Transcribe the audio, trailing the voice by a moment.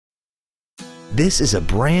This is a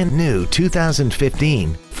brand new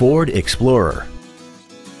 2015 Ford Explorer.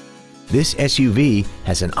 This SUV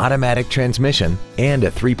has an automatic transmission and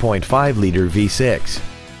a 3.5-liter V6.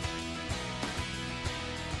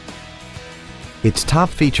 Its top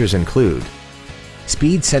features include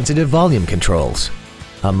speed-sensitive volume controls,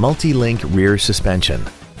 a multi-link rear suspension,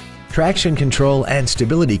 traction control and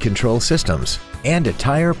stability control systems, and a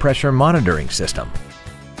tire pressure monitoring system.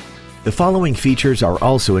 The following features are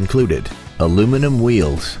also included: aluminum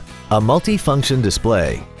wheels, a multi-function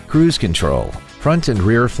display, cruise control, front and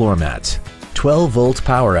rear floor mats, 12-volt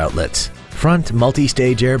power outlets, front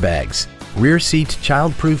multi-stage airbags, rear seat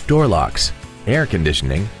child-proof door locks, air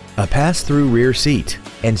conditioning, a pass-through rear seat,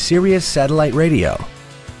 and Sirius satellite radio.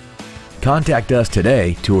 Contact us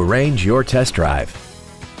today to arrange your test drive.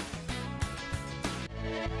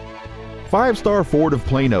 Five Star Ford of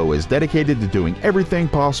Plano is dedicated to doing everything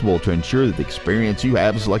possible to ensure that the experience you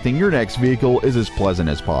have selecting your next vehicle is as pleasant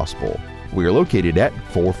as possible. We are located at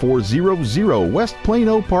 4400 West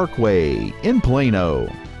Plano Parkway in Plano.